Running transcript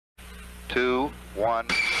1.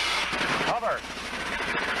 Hover.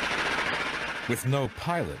 With no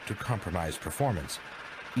pilot to compromise performance,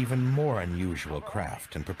 even more unusual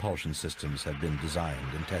craft and propulsion systems have been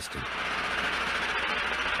designed and tested.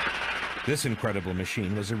 This incredible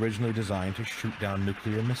machine was originally designed to shoot down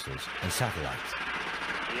nuclear missiles and satellites.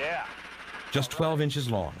 Yeah. Just 12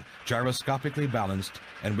 inches long, gyroscopically balanced,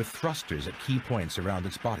 and with thrusters at key points around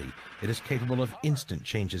its body, it is capable of instant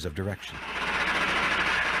changes of direction.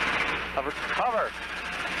 Hover. Hover.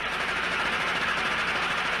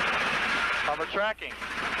 Hover tracking.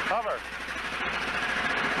 Hover.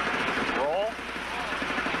 Roll.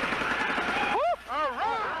 Woo! All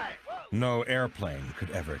right. No airplane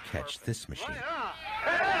could ever catch this machine.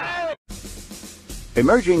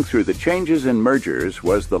 Emerging through the changes and mergers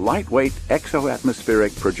was the lightweight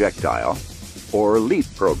Exoatmospheric projectile, or LEAP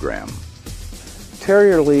program.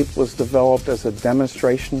 Terrier LEAP was developed as a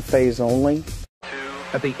demonstration phase only.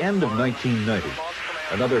 At the end of 1990,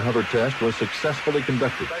 another hover test was successfully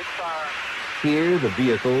conducted. Here, the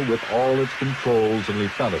vehicle, with all its controls and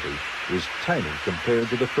lethality, is tiny compared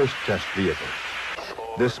to the first test vehicle.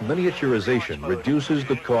 This miniaturization reduces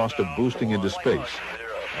the cost of boosting into space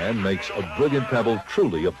and makes a brilliant pebble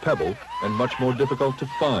truly a pebble and much more difficult to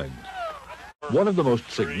find. One of the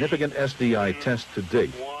most significant SDI tests to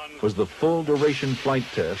date was the full duration flight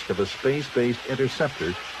test of a space-based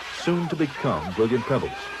interceptor soon to become brilliant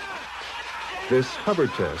pebbles. This hover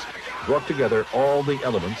test brought together all the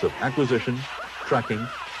elements of acquisition, tracking,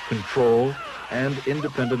 control, and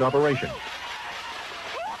independent operation.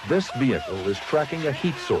 This vehicle is tracking a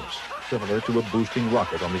heat source similar to a boosting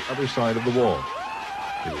rocket on the other side of the wall.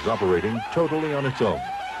 It is operating totally on its own.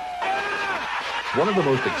 One of the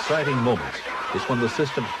most exciting moments is when the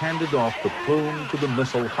system handed off the plume to the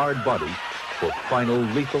missile hard body for final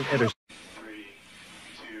lethal interception.